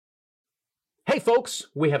Hey folks,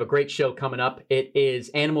 we have a great show coming up. It is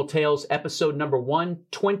Animal Tales episode number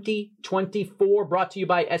 2024, brought to you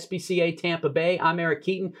by SPCA Tampa Bay. I'm Eric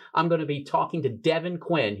Keaton. I'm going to be talking to Devin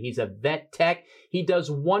Quinn. He's a vet tech. He does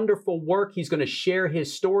wonderful work. He's going to share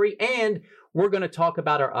his story, and we're going to talk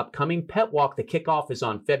about our upcoming pet walk. The kickoff is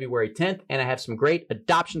on February 10th, and I have some great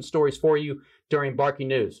adoption stories for you during Barking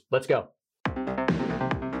News. Let's go.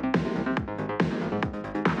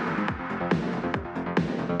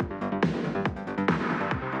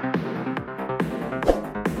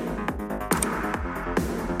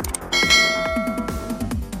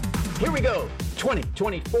 Here we go,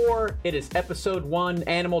 2024. It is episode 1,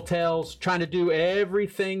 Animal Tales, trying to do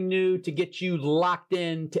everything new to get you locked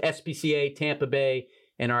in to SPCA Tampa Bay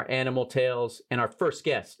and our Animal Tales. And our first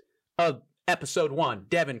guest of episode 1,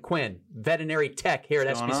 Devin Quinn, veterinary tech here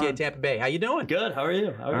at SPCA Tampa Bay. How you doing? Good. How are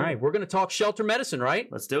you? All right, we're going to talk shelter medicine, right?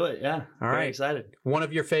 Let's do it. Yeah. All right. Very excited. One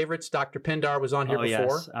of your favorites, Dr. Pindar, was on here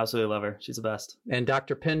before. Yes. Absolutely love her. She's the best. And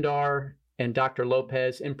Dr. Pindar and Dr.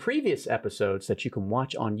 Lopez in previous episodes that you can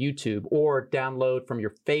watch on YouTube or download from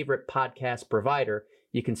your favorite podcast provider.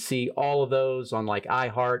 You can see all of those on like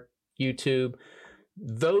iHeart, YouTube.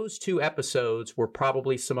 Those 2 episodes were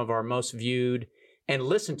probably some of our most viewed and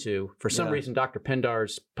listened to. For some reason, Dr.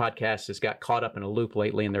 Pindar's podcast has got caught up in a loop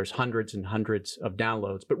lately, and there's hundreds and hundreds of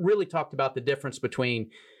downloads, but really talked about the difference between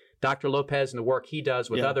Dr. Lopez and the work he does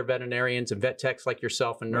with other veterinarians and vet techs like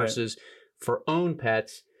yourself and nurses for own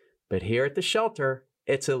pets. But here at the shelter,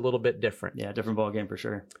 it's a little bit different. Yeah, different ball game for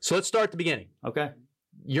sure. So let's start at the beginning. Okay.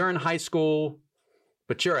 You're in high school,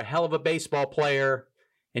 but you're a hell of a baseball player,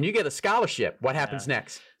 and you get a scholarship. What happens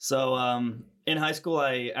next? So in high school,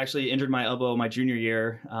 I actually injured my elbow my junior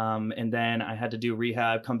year, and then I had to do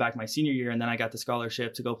rehab, come back my senior year, and then I got the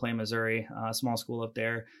scholarship to go play in Missouri, a small school up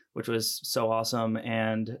there, which was so awesome.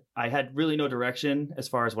 And I had really no direction as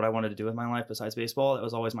far as what I wanted to do with my life besides baseball. That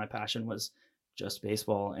was always my passion, was just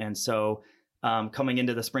baseball. And so coming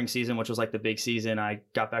into the spring season, which was like the big season, I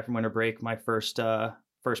got back from winter break. My first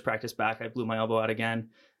practice back, I blew my elbow out again.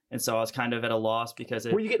 And so I was kind of at a loss because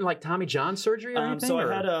were you getting like Tommy John surgery or anything? So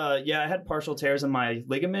I had partial tears in my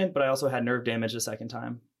ligament, but I also had nerve damage the second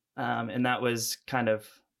time. And that was kind of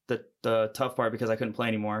the tough part because I couldn't play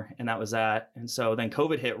anymore. And that was that. And so then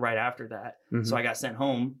COVID hit right after that. Mm-hmm. So I got sent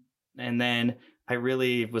home, and then I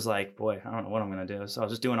really was like, boy, I don't know what I'm going to do. So I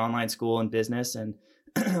was just doing online school and business. And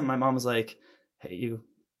my mom was like, hey,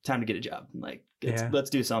 time to get a job. Like, let's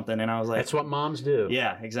do something. And I was like, that's what moms do.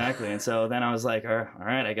 Yeah, exactly. And so then I was like, all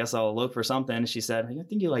right, I guess I'll look for something. She said, I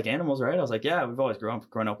think you like animals, right? I was like, yeah, we've always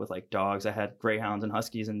grown up with like dogs. I had greyhounds and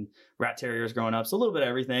huskies and rat terriers growing up. So a little bit of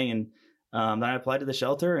everything. And then I applied to the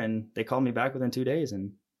shelter, and they called me back within 2 days,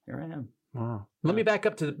 and here I am. Wow. Let me back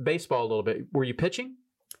up to baseball a little bit. Were you pitching?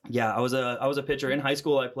 Yeah, I was a pitcher. In high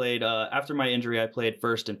school, I played, after my injury, I played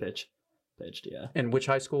first and pitched, yeah. And which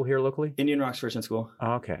high school here locally? Indian Rocks Christian School.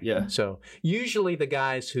 Oh, okay. Yeah. So usually the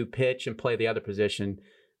guys who pitch and play the other position,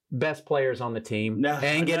 best players on the team. No, not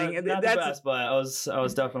the best, but I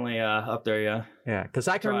was definitely up there, yeah. Yeah, because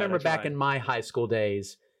I can remember back in my high school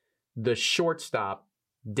days, the shortstop,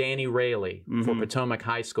 Danny Rayleigh, for Potomac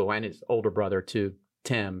High School, and his older brother, too,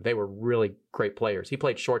 Tim, they were really great players. He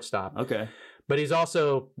played shortstop. Okay. But he's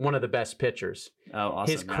also one of the best pitchers. Oh,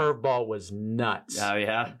 awesome. His curveball was nuts. Oh,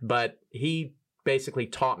 yeah. But he basically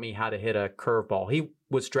taught me how to hit a curveball. He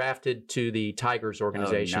was drafted to the Tigers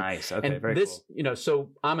organization. Oh, nice. Okay, and very cool.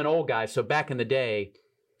 So I'm an old guy. So back in the day,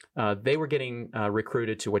 they were getting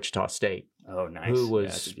recruited to Wichita State. Oh, nice. Who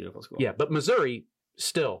was, it's a beautiful school. Yeah, but Missouri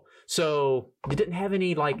still. So you didn't have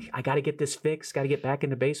any like, I got to get this fixed, got to get back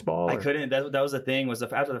into baseball? Or? I couldn't. That was the thing, was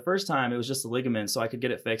after the first time, it was just the ligament, so I could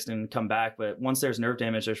get it fixed and come back. But once there's nerve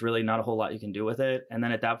damage, there's really not a whole lot you can do with it. And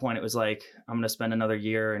then at that point, it was like, I'm going to spend another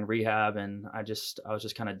year in rehab. And I was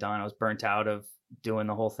just kind of done. I was burnt out of doing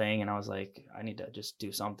the whole thing. And I was like, I need to just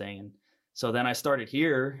do something. And so then I started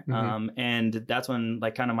here. And that's when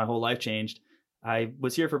like kind of my whole life changed. I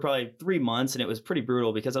was here for probably 3 months, and it was pretty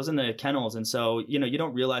brutal because I was in the kennels. And so, you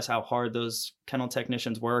don't realize how hard those kennel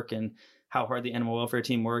technicians work and how hard the animal welfare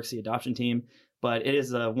team works, the adoption team. But it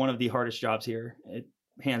is one of the hardest jobs here. It,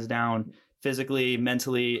 hands down, physically,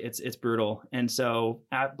 mentally, it's brutal. And so,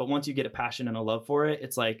 but once you get a passion and a love for it,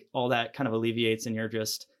 it's like all that kind of alleviates, and you're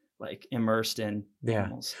just like immersed in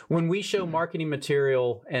animals. When we show marketing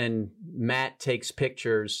material and Matt takes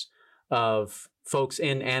pictures of folks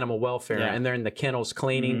in animal welfare and they're in the kennels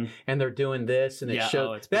cleaning and they're doing this, and it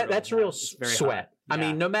shows that's real sweat. I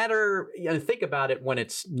mean, no matter, think about it, when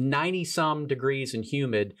it's 90 some degrees and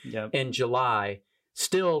humid in July,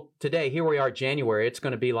 still today, here we are, January, it's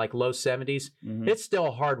going to be like low 70s. It's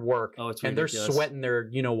still hard work. Oh, it's and ridiculous. They're sweating their,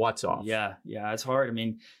 what's off. Yeah. It's hard. I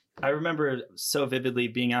mean, I remember so vividly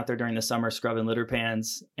being out there during the summer scrubbing litter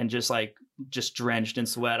pans and just drenched in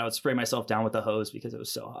sweat. I would spray myself down with the hose because it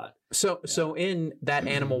was so hot. So in that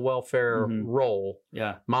animal welfare role,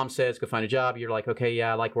 mom says, go find a job. You're like, okay,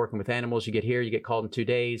 yeah, I like working with animals. You get here, you get called in 2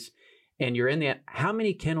 days. And you're in that. How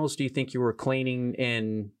many kennels do you think you were cleaning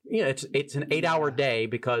in? It's an 8-hour day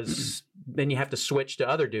because then you have to switch to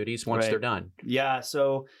other duties once they're done. Yeah.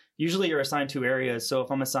 So usually you're assigned 2 areas. So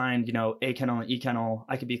if I'm assigned, A kennel and E kennel,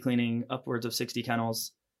 I could be cleaning upwards of 60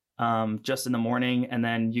 kennels just in the morning. And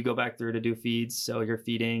then you go back through to do feeds. So you're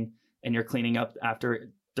feeding and you're cleaning up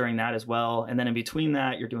during that as well. And then in between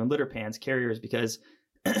that, you're doing litter pans, carriers, because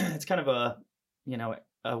it's kind of a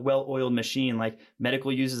well-oiled machine. Like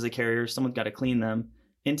medical uses a carrier, someone's got to clean them.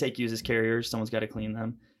 Intake uses carriers, someone's got to clean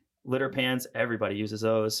them. Litter pans, everybody uses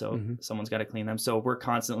those, so someone's got to clean them. So we're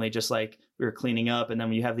constantly just like we're cleaning up. And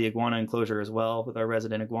then you have the iguana enclosure as well with our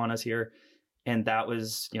resident iguanas here. And that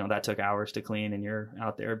was, that took hours to clean, and you're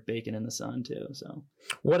out there baking in the sun too. So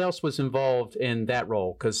what else was involved in that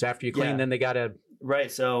role? Because after you clean, then they got to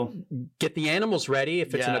so get the animals ready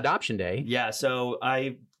if it's an adoption day. Yeah. So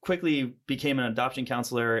I quickly became an adoption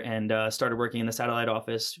counselor and started working in the satellite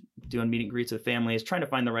office, doing meet and greets with families, trying to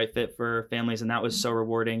find the right fit for families. And that was so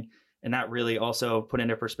rewarding. And that really also put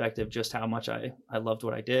into perspective just how much I loved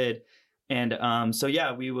what I did. And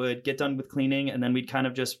we would get done with cleaning, and then we'd kind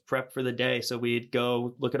of just prep for the day. So we'd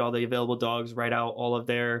go look at all the available dogs, write out all of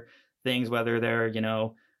their things, whether they're,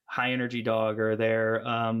 high energy dog or they're,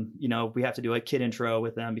 we have to do a kid intro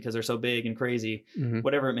with them because they're so big and crazy,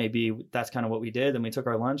 whatever it may be. That's kind of what we did. Then we took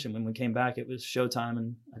our lunch, and when we came back, it was showtime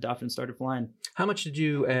and adoption started flying. How much did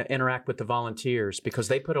you interact with the volunteers? Because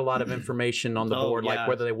they put a lot of information on the board, like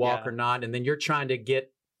whether they walk or not. And then you're trying to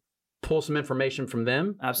pull some information from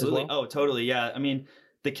them. Absolutely. Well? Oh, totally. Yeah. I mean,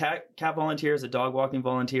 the cat volunteers, the dog walking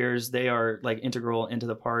volunteers, they are like integral into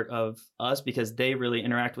the part of us because they really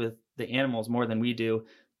interact with the animals more than we do.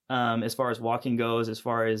 As far as walking goes, as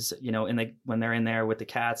far as, when they're in there with the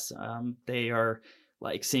cats, they are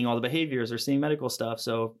like seeing all the behaviors or seeing medical stuff.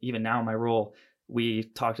 So even now in my role, we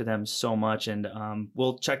talk to them so much, and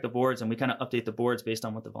we'll check the boards, and we kind of update the boards based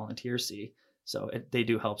on what the volunteers see. So they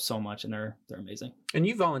do help so much, and they're amazing. And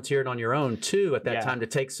you volunteered on your own too at that time to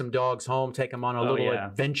take some dogs home, take them on a little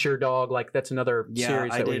adventure dog. Like that's another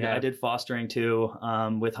series that we had. I did fostering too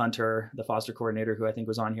with Hunter, the foster coordinator, who I think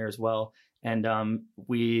was on here as well. And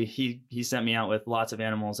he sent me out with lots of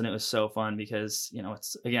animals, and it was so fun because,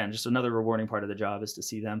 it's, again, just another rewarding part of the job is to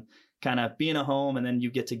see them kind of be in a home, and then you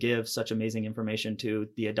get to give such amazing information to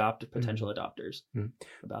the potential adopters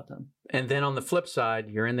about them. And then on the flip side,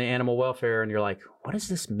 you're in the animal welfare and you're like, what is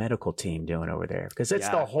this medical team doing over there? Because it's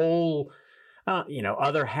the whole,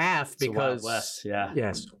 other half. Because it's the Wild West. Yeah.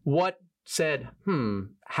 Yes. What said,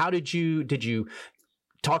 how did you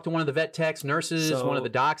talk to one of the vet techs, nurses, one of the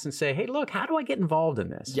docs, and say, hey, look, how do I get involved in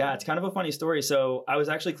this? Yeah, it's kind of a funny story. So I was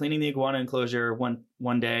actually cleaning the iguana enclosure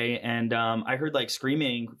one day, and I heard like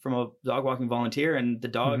screaming from a dog walking volunteer, and the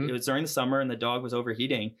dog, it was during the summer, and the dog was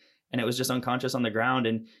overheating, and it was just unconscious on the ground.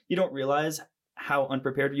 And you don't realize how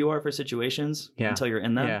unprepared you are for situations until you're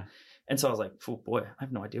in them. Yeah. And so I was like, oh boy, I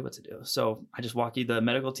have no idea what to do. So I just walked the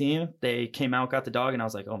medical team. They came out, got the dog, and I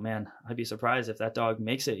was like, oh man, I'd be surprised if that dog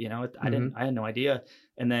makes it. I had no idea.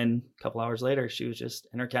 And then a couple hours later, she was just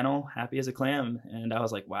in her kennel, happy as a clam. And I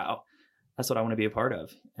was like, wow, that's what I want to be a part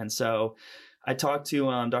of. And so I talked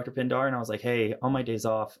to Dr. Pindar, and I was like, hey, on my days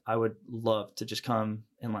off, I would love to just come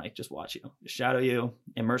and just watch you, just shadow you,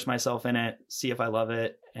 immerse myself in it, see if I love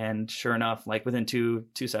it. And sure enough, within two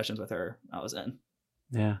sessions with her, I was in.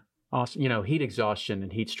 Yeah. Awesome. Heat exhaustion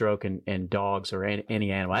and heat stroke and dogs or any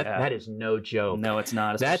animal, that is no joke. No, it's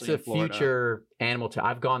not. That's a future animal.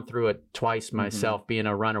 I've gone through it twice myself, being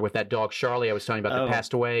a runner with that dog, Charlie, I was telling you about, that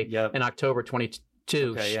passed away in October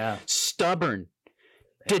 22. Okay, yeah. Stubborn.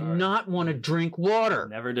 Did not want to drink water.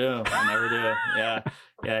 Never do. Yeah.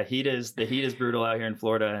 Yeah. The heat is brutal out here in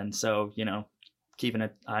Florida. And so, keeping an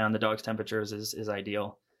eye on the dog's temperatures is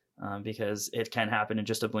ideal. Because it can happen in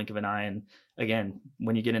just a blink of an eye. And again,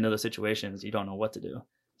 when you get into those situations, you don't know what to do.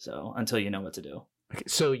 So until you know what to do. Okay,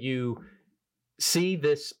 so you see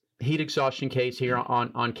this heat exhaustion case here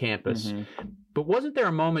on campus, but wasn't there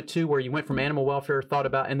a moment too where you went from animal welfare, thought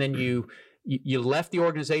about, and then you left the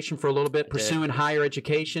organization for a little bit, pursuing higher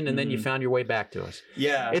education, and then you found your way back to us?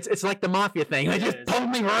 Yeah. It's like the mafia thing. They just pulled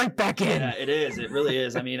me right back in. Yeah, it is. It really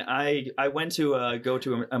is. I mean, I went to go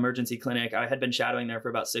to an emergency clinic. I had been shadowing there for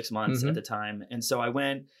about 6 months at the time. And so I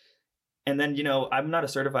went And then, I'm not a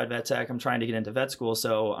certified vet tech. I'm trying to get into vet school.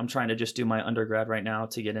 So I'm trying to just do my undergrad right now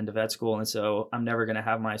to get into vet school. And so I'm never going to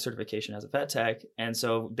have my certification as a vet tech. And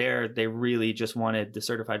so they really just wanted the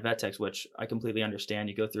certified vet techs, which I completely understand.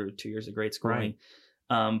 You go through 2 years of great schooling.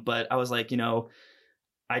 Right. But I was like,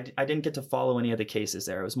 I didn't get to follow any of the cases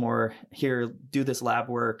there. It was more here, do this lab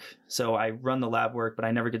work. So I run the lab work, but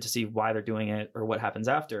I never get to see why they're doing it or what happens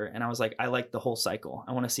after. And I was like, I like the whole cycle.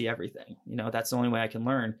 I want to see everything. That's the only way I can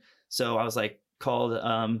learn. So I was like, called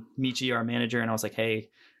Michi, our manager, and I was like, hey,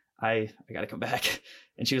 I got to come back.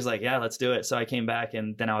 And she was like, yeah, let's do it. So I came back,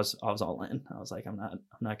 and then I was all in. I was like, I'm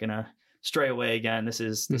not gonna stray away again. This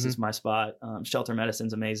is my spot. Shelter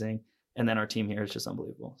medicine's amazing, and then our team here is just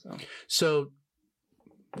unbelievable. So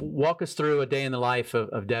walk us through a day in the life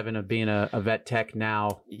of Devin, of being a vet tech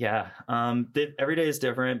now. Yeah, every day is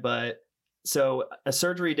different, but. So a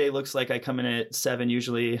surgery day looks like I come in at 7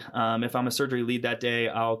 usually. If I'm a surgery lead that day,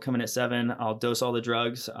 I'll come in at 7. I'll dose all the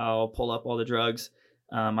drugs. I'll pull up all the drugs.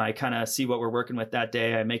 I kind of see what we're working with that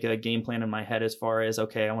day. I make a game plan in my head as far as,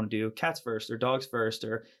 okay, I want to do cats first or dogs first,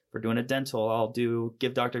 or if we're doing a dental, I'll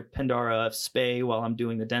give Dr. Pindar a spay while I'm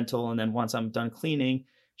doing the dental. And then once I'm done cleaning,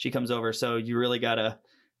 she comes over. So you really got to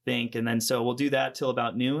think. And then so we'll do that till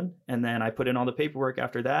about noon. And then I put in all the paperwork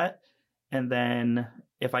after that. And then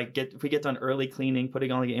if we get done early cleaning,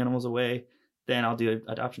 putting all the animals away, then I'll do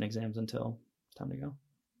adoption exams until it's time to go.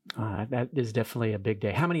 That is definitely a big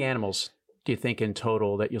day. How many animals do you think in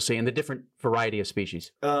total that you'll see in the different variety of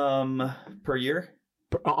species? Per year?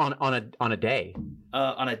 On a day.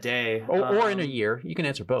 On a day. Or in a year. You can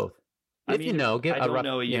answer both. I don't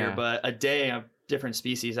know a year, but a day of different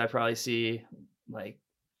species, I probably see like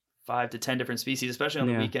 5 to 10 different species, especially on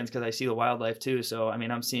the weekends, because I see the wildlife too. So,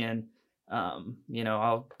 I'm seeing...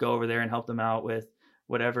 I'll go over there and help them out with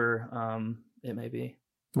whatever it may be.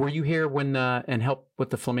 Were you here when and help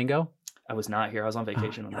with the flamingo? I was not here. I was on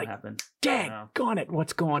vacation when that happened. Daggone it!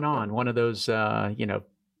 What's going on? One of those,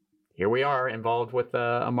 here we are involved with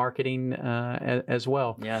a marketing as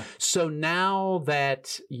well. Yeah. So now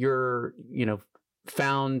that you're,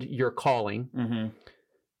 found your calling. Mm-hmm.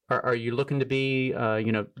 Are you looking to be,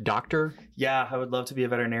 doctor? Yeah, I would love to be a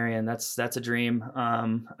veterinarian. That's a dream.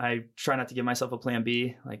 I try not to give myself a plan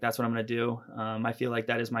B. Like, that's what I'm going to do. I feel like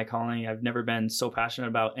that is my calling. I've never been so passionate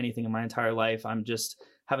about anything in my entire life. I'm just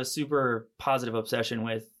have a super positive obsession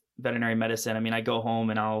with veterinary medicine. I go home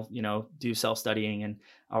and I'll, do self-studying, and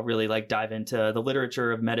I'll really dive into the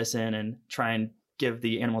literature of medicine and try and give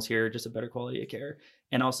the animals here just a better quality of care.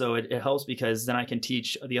 And also it helps because then I can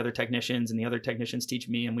teach the other technicians, and the other technicians teach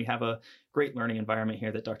me, and we have a great learning environment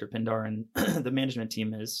here that Dr. Pindar and the management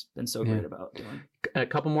team has been so great about doing. A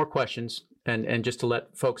couple more questions, and just to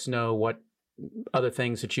let folks know what other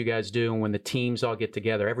things that you guys do when the teams all get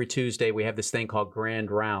together. Every Tuesday we have this thing called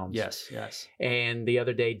Grand Rounds. Yes. And the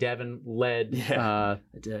other day Devin led I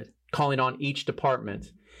did. Calling on each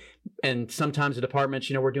department. And sometimes the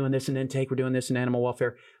departments, we're doing this in intake, we're doing this in animal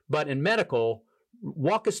welfare. But in medical,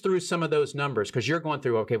 walk us through some of those numbers, because you're going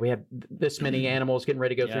through, okay, we have this many animals getting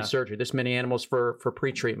ready to go through surgery, this many animals for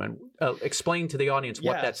pre-treatment. Explain to the audience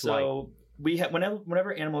what that's like. So we have,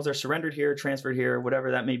 whenever animals are surrendered here, transferred here,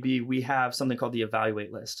 whatever that may be, we have something called the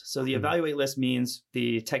evaluate list. So the evaluate list means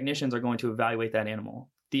the technicians are going to evaluate that animal.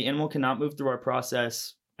 The animal cannot move through our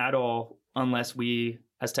process at all unless we,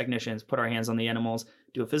 as technicians, put our hands on the animals,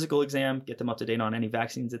 do a physical exam, get them up to date on any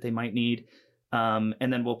vaccines that they might need, and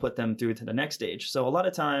then we'll put them through to the next stage. So a lot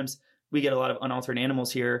of times we get a lot of unaltered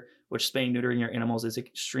animals here, which spaying, neutering your animals is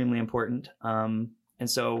extremely important. And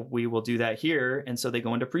so we will do that here. And so they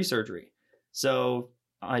go into pre-surgery. So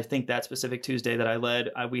I think that specific Tuesday that I led,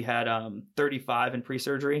 we had 35 in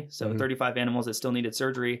pre-surgery. So 35 animals that still needed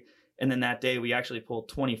surgery. And then that day we actually pulled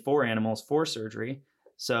 24 animals for surgery.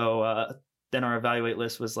 So then our evaluate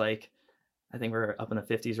list was I think we're up in the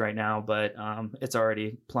 50s right now, but it's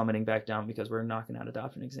already plummeting back down because we're knocking out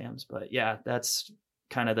adoption exams. But yeah, that's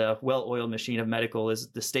kind of the well-oiled machine of medical,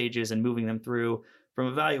 is the stages and moving them through from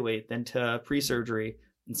evaluate then to pre-surgery.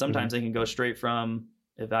 And sometimes they can go straight from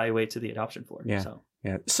evaluate to the adoption floor. Yeah. So.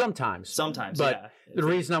 Yeah. Sometimes. But the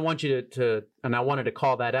reason I want you to, and I wanted to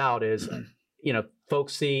call that out is,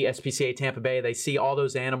 folks see SPCA Tampa Bay, they see all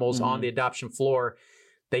those animals on the adoption floor.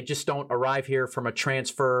 They just don't arrive here from a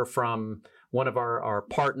transfer from one of our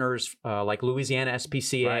partners, like Louisiana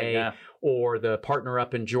SPCA, or the partner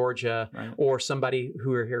up in Georgia, or somebody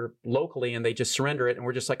who are here locally, and they just surrender it, and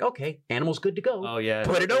we're just like, okay, animal's good to go. Oh yeah,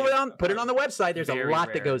 put it on the website. There's a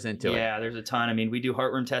lot that goes into it. Yeah, there's a ton. We do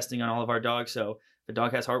heartworm testing on all of our dogs. So if a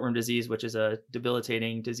dog has heartworm disease, which is a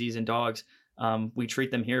debilitating disease in dogs, we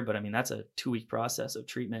treat them here. But that's a 2-week process of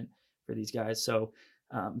treatment for these guys. So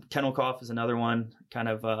Kennel cough is another one, kind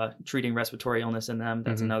of treating respiratory illness in them.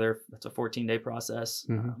 That's that's a 14-day process.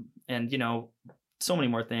 And, so many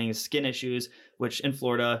more things. Skin issues, which in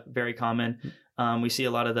Florida, very common. We see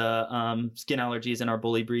a lot of the skin allergies in our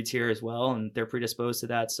bully breeds here as well, and they're predisposed to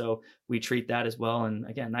that. So we treat that as well. And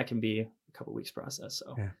again, that can be a couple weeks process.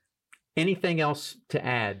 So. Yeah. Anything else to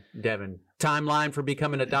add, Devin? Timeline for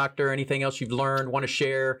becoming a doctor? Anything else you've learned, want to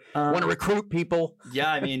share, want to recruit people?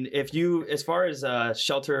 Yeah, I mean, as far as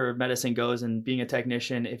shelter medicine goes and being a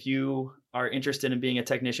technician, if you are interested in being a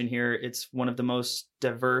technician here, it's one of the most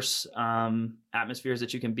diverse atmospheres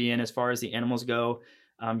that you can be in as far as the animals go.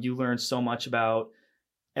 You learn so much about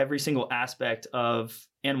every single aspect of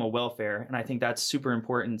animal welfare. And I think that's super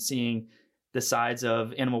important, seeing the sides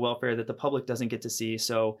of animal welfare that the public doesn't get to see.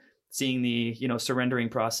 So seeing the, surrendering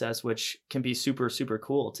process, which can be super, super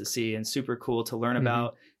cool to see and super cool to learn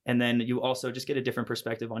about. And then you also just get a different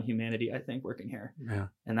perspective on humanity, I think, working here. Yeah.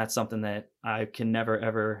 And that's something that I can never,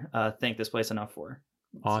 ever thank this place enough for.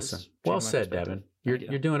 Awesome. Well said, Devin. You're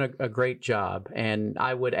doing a great job. And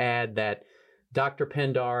I would add that Dr.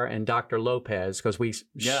 Pindar and Dr. Lopez, because we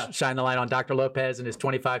shine the light on Dr. Lopez and his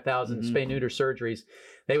 25,000 spay-neuter surgeries,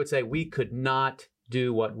 they would say we could not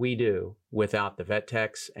do what we do without the vet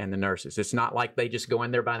techs and the nurses. It's not like they just go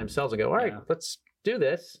in there by themselves and go, all right, let's do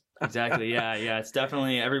this. Exactly. Yeah. It's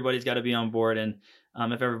definitely, everybody's got to be on board. And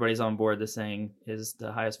if everybody's on board, this thing is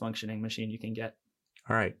the highest functioning machine you can get.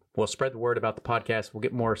 All right. Well, spread the word about the podcast. We'll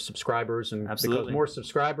get more subscribers. And because more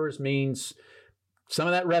subscribers means some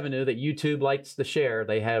of that revenue that YouTube likes to share,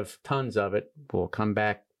 they have tons of it, will come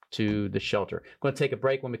back to the shelter. I'm going to take a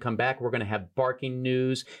break. When we come back, we're going to have barking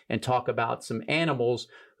news and talk about some animals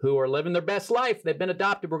who are living their best life. They've been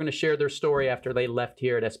adopted. We're going to share their story after they left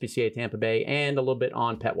here at SPCA Tampa Bay, and a little bit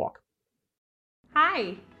on Pet Walk.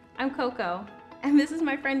 Hi, I'm Coco, and this is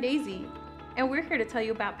my friend Daisy, and we're here to tell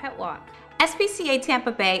you about Pet Walk. SPCA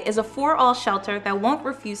Tampa Bay is a for-all shelter that won't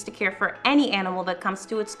refuse to care for any animal that comes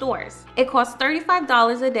to its doors. It costs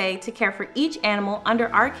 $35 a day to care for each animal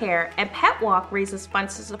under our care, and Pet Walk raises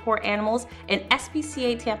funds to support animals in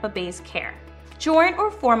SPCA Tampa Bay's care. Join or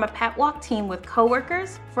form a Pet Walk team with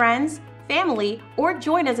coworkers, friends, family, or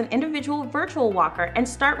join as an individual virtual walker and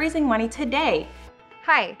start raising money today.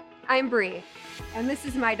 Hi, I'm Bree, and this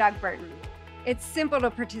is my dog Burton. It's simple to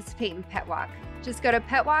participate in Pet Walk. Just go to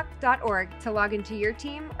petwalk.org to log into your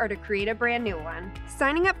team or to create a brand new one.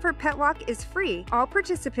 Signing up for Pet Walk is free. All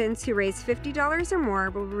participants who raise $50 or more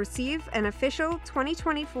will receive an official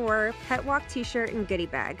 2024 Pet Walk t-shirt and goodie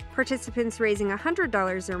bag. Participants raising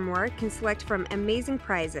 $100 or more can select from amazing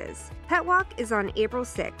prizes. Pet Walk is on April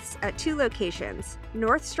 6th at 2 locations,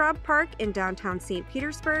 North Straub Park in downtown St.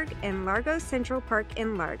 Petersburg and Largo Central Park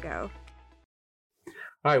in Largo.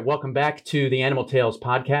 All right, welcome back to the Animal Tales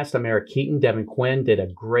podcast. I'm Eric Keaton. Devin Quinn did a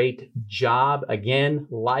great job. Again,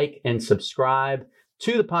 like and subscribe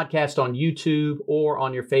to the podcast on YouTube or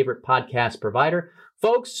on your favorite podcast provider.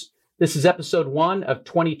 Folks, this is episode 1 of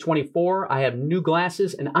 2024. I have new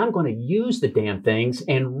glasses, and I'm going to use the damn things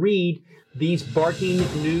and read these barking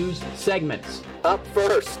news segments. Up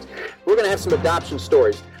first, we're going to have some adoption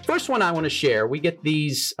stories. First one I want to share, we get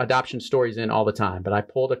these adoption stories in all the time, but I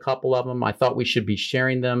pulled a couple of them. I thought we should be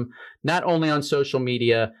sharing them not only on social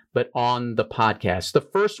media, but on the podcast. The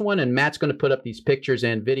first one, and Matt's going to put up these pictures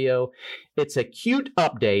and video, it's a cute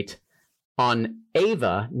update on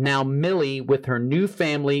Ava, now Millie, with her new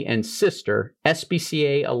family and sister,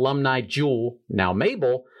 SPCA alumni Jewel, now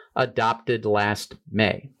Mabel, adopted last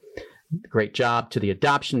May. Great job to the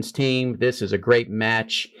adoptions team. This is a great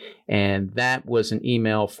match. And that was an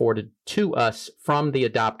email forwarded to us from the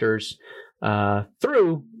adopters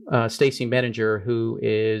through Stacy Medinger, who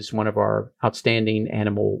is one of our outstanding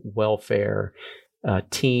animal welfare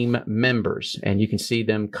team members. And you can see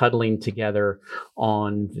them cuddling together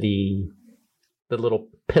on the little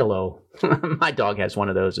pillow. My dog has one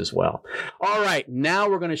of those as well. All right, now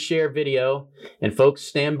we're going to share video. And folks,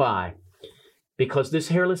 stand by. Because this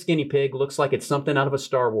hairless guinea pig looks like it's something out of a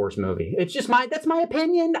Star Wars movie. It's just that's my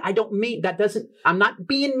opinion. I'm not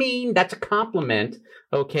being mean. That's a compliment.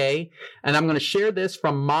 Okay. And I'm going to share this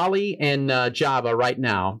from Molly and Java right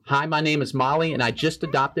now. Hi, my name is Molly and I just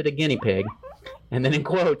adopted a guinea pig. And then in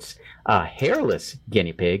quotes, a hairless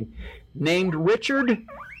guinea pig named Richard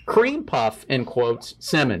Cream Puff, in quotes,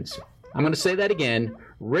 Simmons. I'm going to say that again.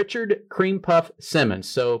 Richard Cream Puff Simmons.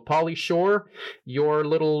 So, Pauly Shore, your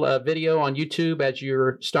little video on YouTube as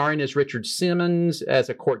you're starring as Richard Simmons as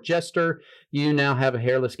a court jester, you now have a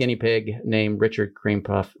hairless guinea pig named Richard Cream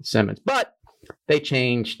Puff Simmons. But they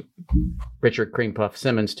changed Richard Cream Puff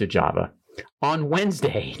Simmons to Java. on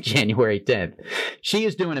Wednesday, January 10th. She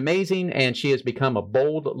is doing amazing, and she has become a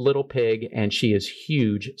bold little pig, and she is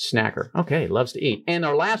huge snacker. Okay, loves to eat. And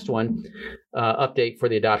our last one, update for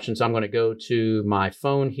the adoptions. I'm going to go to my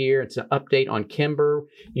phone here. It's an update on Kimber.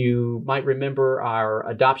 You might remember our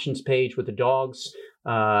adoptions page with the dogs.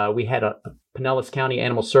 We had a Pinellas County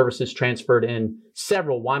Animal Services transferred in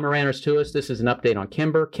several Weimaraners to us. This is an update on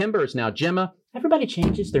Kimber. Kimber is now Gemma. Everybody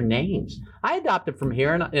changes their names. I adopted from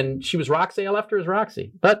here, and she was Roxy. I left her as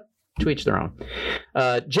Roxy, but to each their own.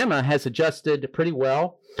 Gemma has adjusted pretty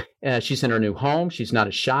well. She's in her new home. She's not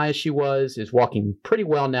as shy as she was, is walking pretty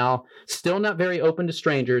well now. Still not very open to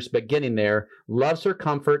strangers, but getting there. Loves her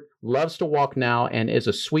comfort, loves to walk now, and is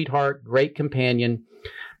a sweetheart, great companion.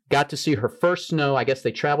 Got to see her first snow. I guess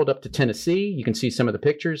they traveled up to Tennessee. You can see some of the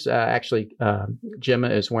pictures. Gemma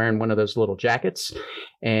is wearing one of those little jackets,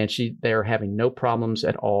 and they're having no problems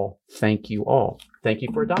at all. Thank you all. Thank you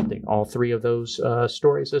for adopting all three of those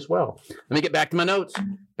stories as well. Let me get back to my notes.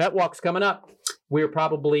 Pet Walk's coming up.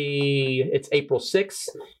 It's April 6th,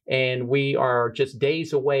 and we are just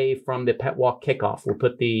days away from the Pet Walk kickoff. We'll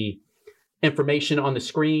put the information on the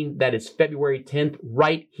screen. That is February 10th,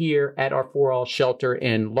 right here at our 4-All shelter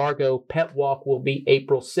in Largo. Pet Walk will be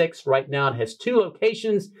April 6th. Right now it has 2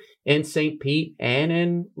 locations in St. Pete and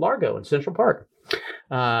in Largo in Central Park.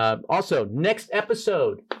 Also, next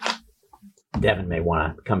episode, Devin may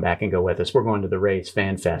want to come back and go with us. We're going to the Rays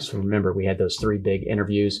Fan Fest. Remember, we had those 3 big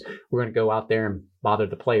interviews. We're going to go out there and bother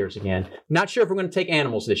the players again. Not sure if we're going to take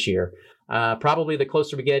animals this year. Probably the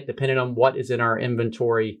closer we get, depending on what is in our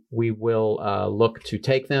inventory, we will look to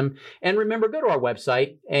take them. And remember, go to our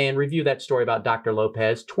website and review that story about Dr.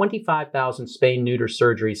 Lopez. 25,000 spay-neuter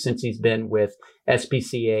surgeries since he's been with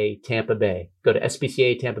SPCA Tampa Bay. Go to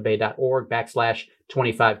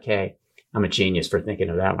spcatampabay.org/25K. I'm a genius for thinking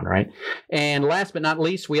of that one, right? And last but not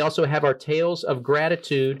least, we also have our Tales of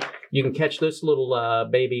Gratitude. You can catch this little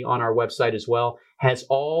baby on our website as well. Has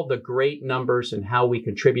all the great numbers and how we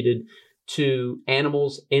contributed to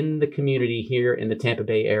animals in the community here in the Tampa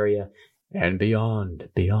Bay area and beyond.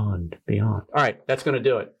 All right, that's going to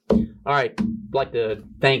do it. All right, I'd like to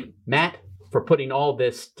thank Matt for putting all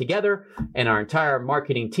this together and our entire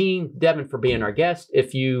marketing team, Devin for being our guest.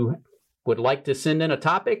 If you would like to send in a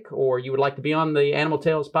topic or you would like to be on the Animal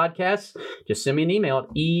Tales podcast, just send me an email at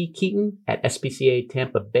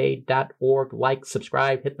ekeaton@spcatampabay.org. Like,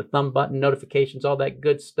 subscribe, hit the thumb button, notifications, all that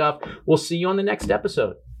good stuff. We'll see you on the next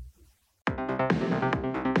episode.